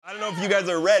know if you guys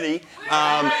are ready,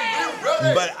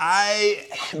 but I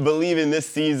believe in this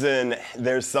season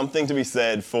there's something to be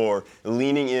said for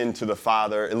leaning into the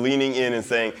Father, leaning in and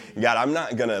saying, God, I'm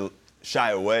not going to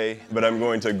shy away, but I'm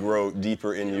going to grow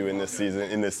deeper in you in this season,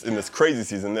 in this crazy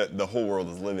season that the whole world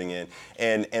is living in.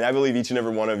 And I believe each and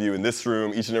every one of you in this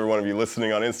room, each and every one of you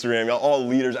listening on Instagram, all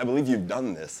leaders, I believe you've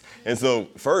done this. And so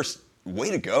first,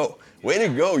 way to go. Way to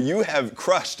go. You have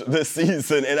crushed this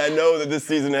season. And I know that this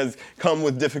season has come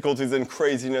with difficulties and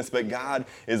craziness, but God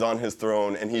is on his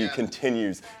throne and he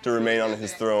continues to remain on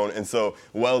his throne. And so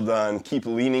well done. Keep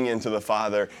leaning into the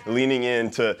Father, leaning in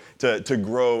to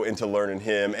grow and to learn in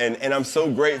him. And I'm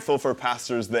so grateful for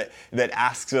pastors that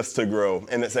ask us to grow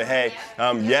and that say, hey,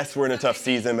 yes, we're in a tough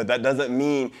season, but that doesn't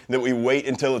mean that we wait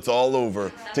until it's all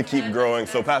over to keep growing.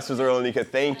 So Pastors Earl and Nika,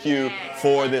 thank you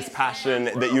for this passion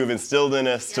that you have instilled in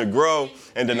us to grow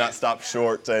and to not stop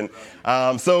short. And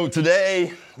so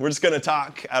today, we're just going to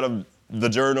talk out of the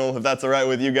journal, if that's all right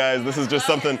with you guys. This is just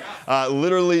something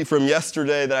literally from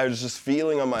yesterday that I was just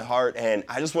feeling on my heart, and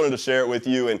I just wanted to share it with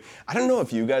you. And I don't know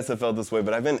if you guys have felt this way,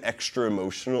 but I've been extra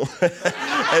emotional.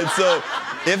 And so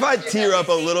if I tear up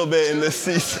a little bit in this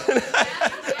season,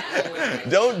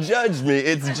 don't judge me.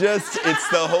 It's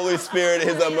the Holy Spirit,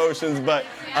 his emotions. But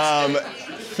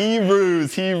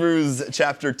Hebrews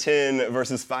chapter 10,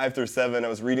 verses 5 through 7. I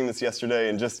was reading this yesterday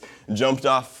and just jumped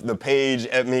off the page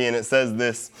at me, and it says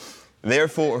this: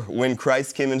 Therefore, when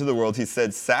Christ came into the world, he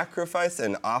said, sacrifice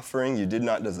and offering you did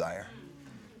not desire,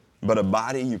 but a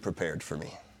body you prepared for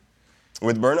me.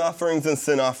 With burnt offerings and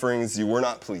sin offerings you were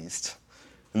not pleased.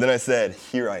 And then I said,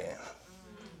 here I am.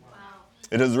 Wow.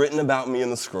 It is written about me in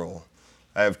the scroll.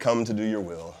 I have come to do your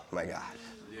will, my God.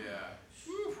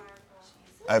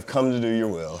 I've come to do your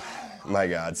will, my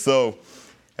God. So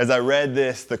as I read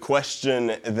this, the question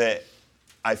that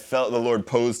I felt the Lord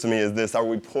posed to me is this: are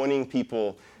we pointing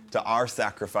people to our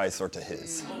sacrifice or to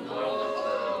his?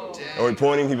 Are we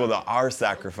pointing people to our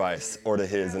sacrifice or to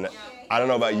his? And I don't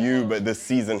know about you, but this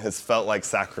season has felt like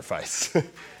sacrifice.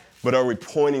 But are we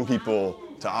pointing people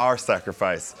to our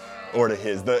sacrifice or to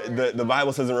his? The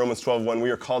Bible says in Romans 12:1, we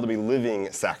are called to be living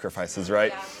sacrifices,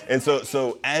 right? And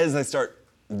so as I start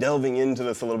delving into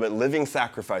this a little bit, living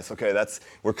sacrifice, okay,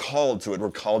 we're called to it. We're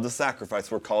called to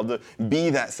sacrifice. We're called to be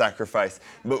that sacrifice.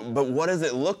 But what does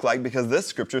it look like? Because this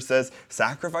scripture says,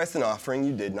 sacrifice and offering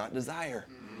you did not desire.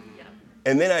 Yeah.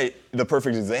 And then the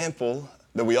perfect example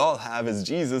that we all have is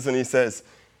Jesus, and he says,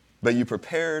 but you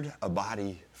prepared a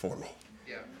body for me.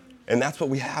 Yeah. And that's what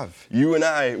we have. You and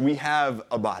I, we have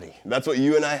a body. That's what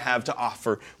you and I have to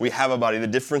offer. We have a body. The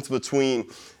difference between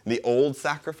the old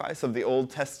sacrifice of the Old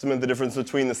Testament, the difference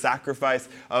between the sacrifice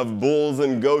of bulls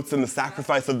and goats and the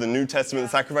sacrifice of the New Testament,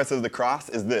 the sacrifice of the cross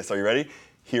is this. Are you ready?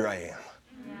 Here I am.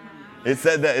 Yeah. It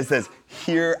said that. It says,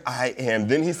 here I am.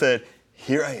 Then he said,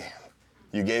 here I am.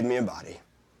 You gave me a body.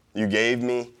 You gave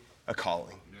me a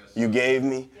calling. You gave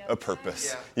me a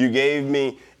purpose. You gave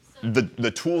me the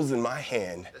tools in my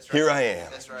hand. Right. Here I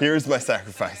am. Right. Here's my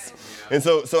sacrifice. And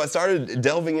so I started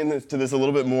delving into this a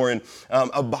little bit more. And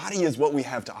a body is what we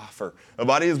have to offer. A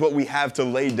body is what we have to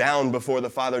lay down before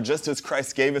the Father, just as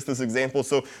Christ gave us this example.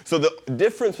 So the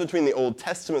difference between the Old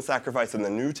Testament sacrifice and the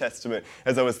New Testament,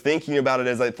 as I was thinking about it,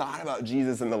 as I thought about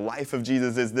Jesus and the life of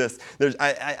Jesus, is this.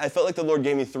 I felt like the Lord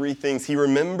gave me three things. He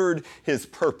remembered his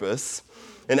purpose.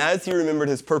 And as he remembered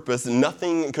his purpose,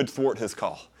 nothing could thwart his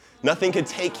call. Nothing could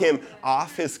take him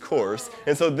off his course.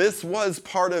 And so this was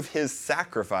part of his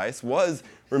sacrifice, was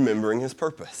remembering his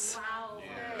purpose. Wow.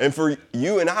 Yeah. And for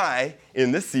you and I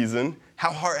in this season,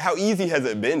 how easy has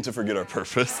it been to forget our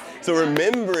purpose? So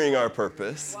remembering our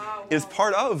purpose is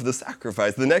part of the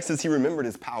sacrifice. The next is he remembered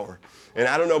his power. And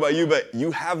I don't know about you, but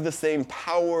you have the same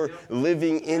power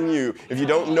living in you. If you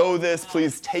don't know this,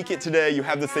 please take it today. You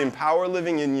have the same power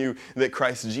living in you that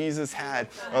Christ Jesus had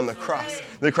on the cross,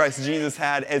 that Christ Jesus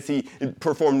had as he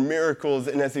performed miracles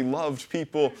and as he loved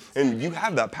people. And you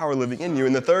have that power living in you.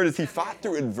 And the third is he fought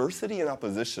through adversity and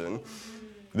opposition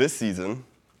this season.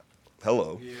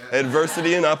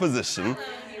 Adversity and opposition.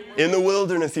 In the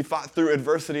wilderness, he fought through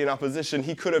adversity and opposition.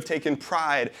 He could have taken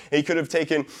pride. He could have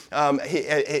taken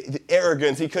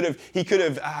arrogance. He could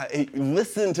have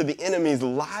listened to the enemy's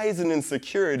lies and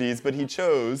insecurities, but he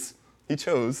chose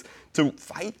to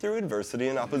fight through adversity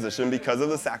and opposition because of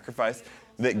the sacrifice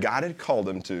that God had called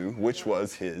him to, which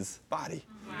was his body,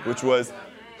 which was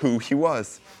who he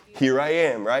was. Here I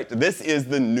am, right? This is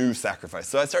the new sacrifice.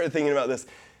 So I started thinking about this.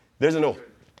 There's an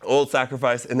old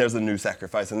sacrifice, and there's a new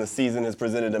sacrifice. And this season has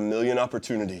presented a million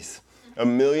opportunities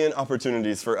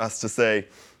for us to say,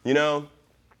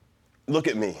 look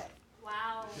at me.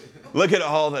 Wow. Look at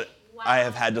all that I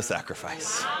have had to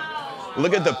sacrifice. Wow.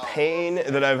 Look at the pain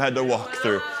that I've had to walk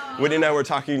through. Whitney and I were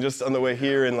talking just on the way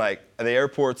here, and like the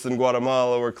airports in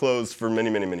Guatemala were closed for many,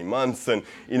 many, many months, and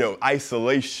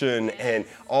isolation and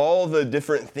all the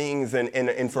different things.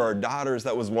 And for our daughters,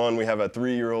 that was one. We have a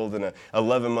 3-year-old and an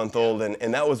 11-month-old,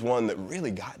 and that was one that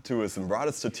really got to us and brought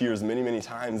us to tears many, many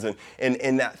times.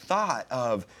 And that thought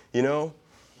of, they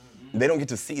don't get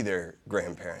to see their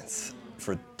grandparents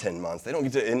for 10 months. They don't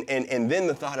get to, and then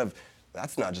the thought of,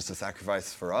 that's not just a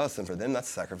sacrifice for us and for them, that's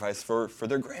a sacrifice for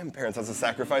their grandparents. That's a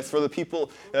sacrifice for the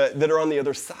people that are on the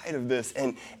other side of this.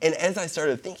 And as I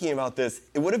started thinking about this,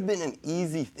 it would have been an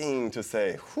easy thing to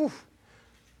say, whew,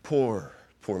 poor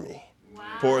me,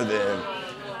 poor them.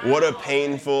 What a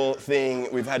painful thing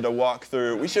we've had to walk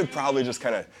through. We should probably just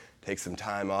kind of take some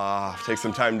time off, take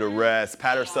some time to rest,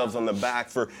 pat ourselves on the back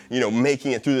for,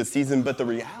 making it through the season. But the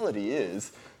reality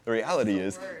is,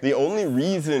 the only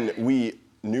reason we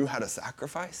knew how to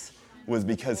sacrifice was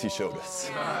because he showed us.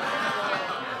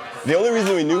 The only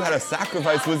reason we knew how to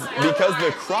sacrifice was because of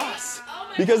the cross.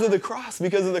 Because of the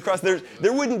cross.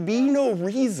 There wouldn't be no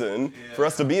reason for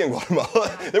us to be in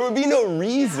Guatemala. There would be no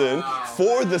reason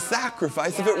for the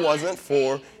sacrifice if it wasn't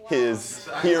for his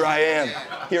here I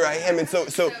am. And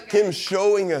so him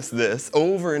showing us this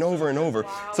over and over and over.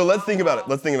 So let's think about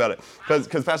it.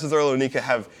 Because Pastors Earl and Nika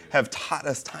have taught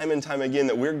us time and time again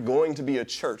that we're going to be a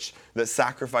church that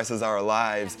sacrifices our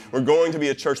lives. We're going to be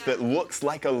a church that looks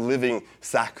like a living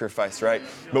sacrifice, right?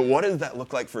 But what does that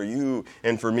look like for you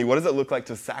and for me? What does it look like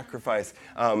to sacrifice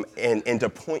and to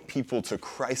point people to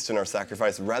Christ in our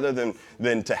sacrifice rather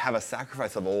than to have a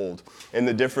sacrifice of old? And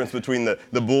the difference between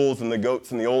the bulls and the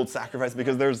goats and the old sacrifice,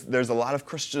 because there's a lot of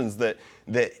Christians that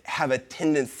have a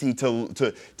tendency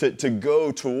to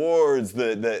go towards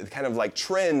the kind of like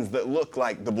trends that look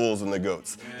like the bulls and the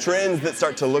goats. Trends that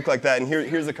start to look like that. And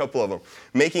here's a couple of them.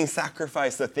 Making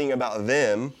sacrifice a thing about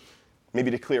them,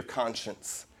 maybe to clear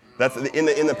conscience. That's in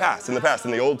the past,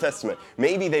 in the Old Testament.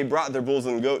 Maybe they brought their bulls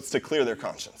and goats to clear their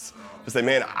conscience. To say,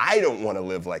 man, I don't want to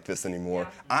live like this anymore.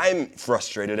 I'm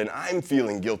frustrated and I'm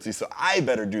feeling guilty, so I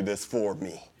better do this for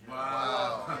me.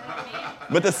 Wow.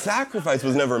 But the sacrifice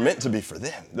was never meant to be for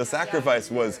them. The sacrifice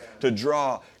was to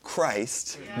draw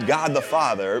Christ, God the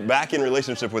Father, back in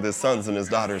relationship with his sons and his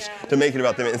daughters, to make it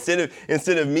about them.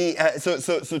 Instead of me, so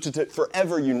to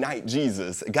forever unite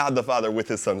Jesus, God the Father, with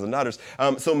his sons and daughters.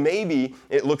 So maybe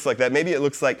it looks like that. Maybe it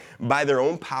looks like by our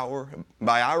own power,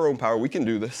 we can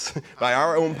do this. By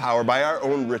our own power, by our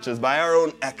own riches, by our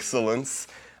own excellence,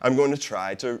 I'm going to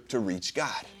try to reach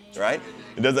God. Right?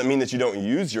 It doesn't mean that you don't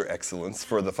use your excellence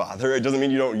for the Father. It doesn't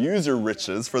mean you don't use your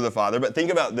riches for the Father. But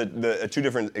think about the two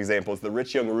different examples. The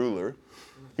rich young ruler,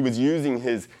 he was using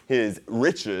his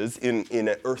riches in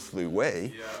an earthly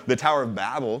way. Yeah. The Tower of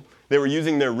Babel, they were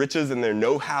using their riches and their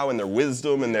know-how and their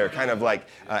wisdom and their kind of like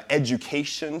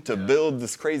education to build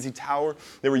this crazy tower.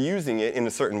 They were using it in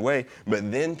a certain way. But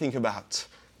then think about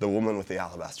the woman with the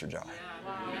alabaster jar. Yeah.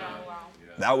 Wow.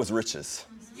 That was riches.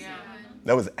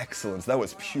 That was excellence. That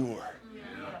was pure.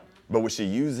 But was she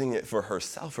using it for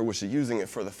herself, or was she using it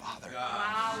for the Father?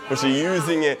 Was she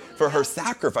using it for her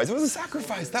sacrifice? It was a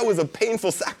sacrifice. That was a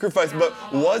painful sacrifice. But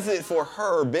was it for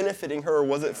her, benefiting her, or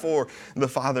was it for the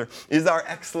Father? Is our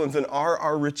excellence and are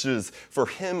our riches for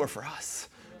him or for us?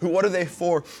 What are they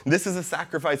for? This is a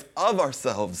sacrifice of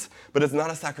ourselves, but it's not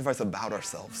a sacrifice about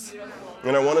ourselves.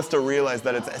 And I want us to realize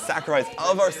that it's a sacrifice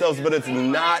of ourselves, but it's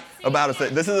not about us.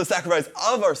 This is a sacrifice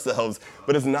of ourselves,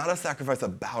 but it's not a sacrifice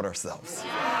about ourselves.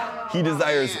 He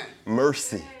desires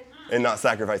mercy and not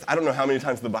sacrifice. I don't know how many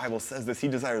times the Bible says this. He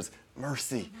desires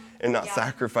mercy and not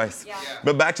sacrifice.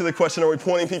 But back to the question, are we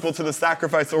pointing people to the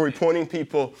sacrifice, or are we pointing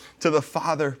people to the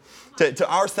Father, to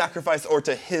our sacrifice or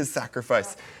to his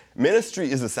sacrifice? Ministry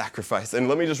is a sacrifice. And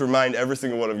let me just remind every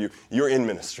single one of you, you're in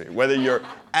ministry. Whether you're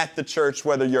at the church,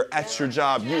 whether you're at your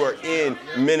job, you are in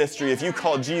ministry. If you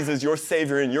call Jesus your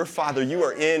Savior and your Father, you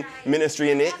are in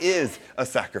ministry. And it is a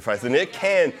sacrifice. And it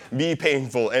can be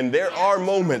painful. And there are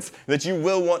moments that you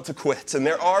will want to quit. And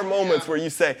there are moments where you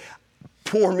say,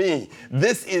 poor me,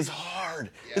 this is hard.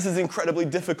 This is incredibly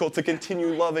difficult to continue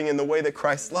loving in the way that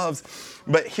Christ loves.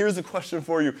 But here's a question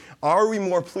for you. Are we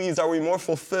more pleased? Are we more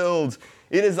fulfilled?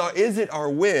 Is it our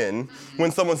win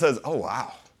when someone says, oh,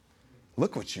 wow,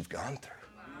 look what you've gone through.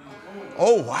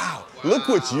 Oh, wow, look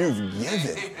what you've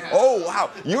given. Oh, wow,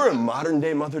 you're a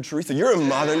modern-day Mother Teresa. You're a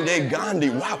modern-day Gandhi.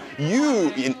 Wow,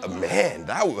 man,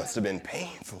 that must have been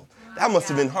painful. That must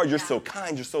have been hard. You're so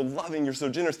kind. You're so loving. You're so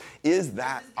generous. Is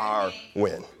that our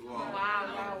win?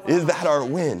 Is that our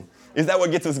win? Is that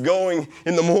what gets us going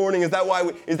in the morning? Is that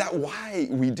why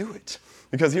we do it?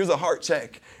 Because here's a heart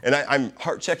check, and I'm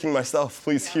heart checking myself.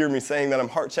 Please hear me saying that I'm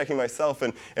heart checking myself,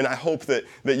 and I hope that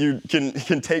you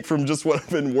can take from just what I've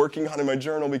been working on in my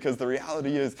journal, because the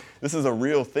reality is this is a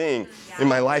real thing in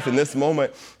my life in this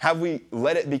moment. Have we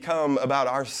let it become about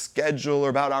our schedule or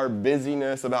about our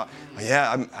busyness, about,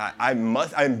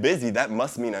 I'm busy, that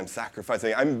must mean I'm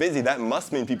sacrificing. I'm busy, that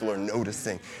must mean people are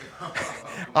noticing.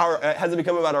 Has it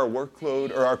become about our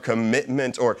workload or our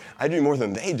commitment, or I do more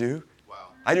than they do?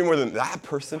 I do more than that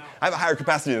person. I have a higher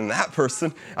capacity than that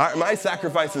person. My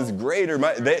sacrifice is greater.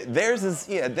 Theirs is,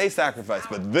 they sacrifice,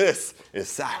 but this is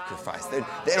sacrifice. They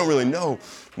don't really know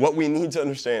what we need to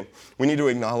understand. We need to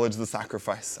acknowledge the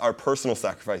sacrifice, our personal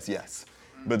sacrifice, yes,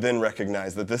 but then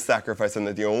recognize that this sacrifice, and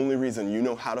that the only reason you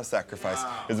know how to sacrifice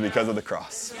is because of the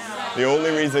cross. The only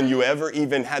reason you ever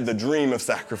even had the dream of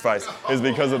sacrifice is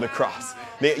because of the cross.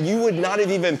 You would not have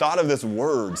even thought of this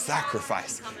word,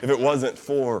 sacrifice, if it wasn't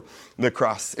for the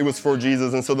cross. It was for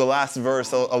Jesus. And so the last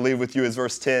verse I'll leave with you is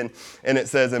verse 10. And it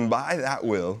says, and by that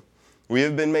will, we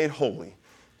have been made holy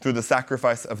through the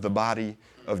sacrifice of the body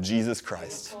of Jesus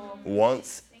Christ,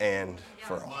 once and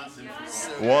for all.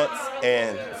 Once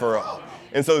and for all.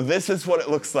 And so this is what it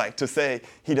looks like to say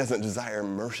he doesn't desire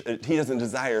mercy, he doesn't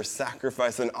desire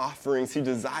sacrifice and offerings. He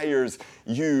desires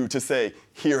you to say,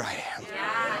 here I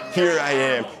am. Here I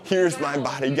am. Here's my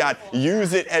body. God,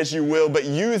 use it as you will, but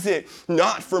use it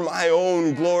not for my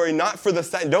own glory, not for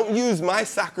don't use my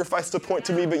sacrifice to point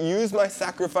to me, but use my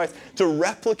sacrifice to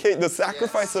replicate the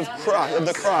sacrifice of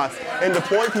the cross, and to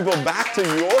point people back to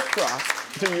your cross,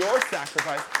 to your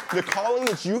sacrifice, the calling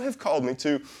that you have called me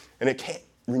to, and it can't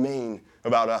remain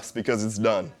about us because it's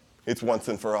done. It's once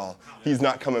and for all. He's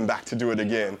not coming back to do it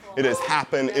again. It has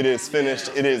happened. It is finished.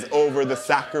 It is over. The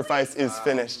sacrifice is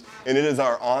finished. And it is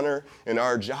our honor and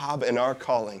our job and our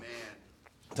calling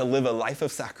to live a life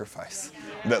of sacrifice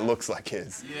that looks like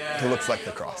his, that looks like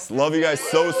the cross. Love you guys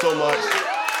so, so much.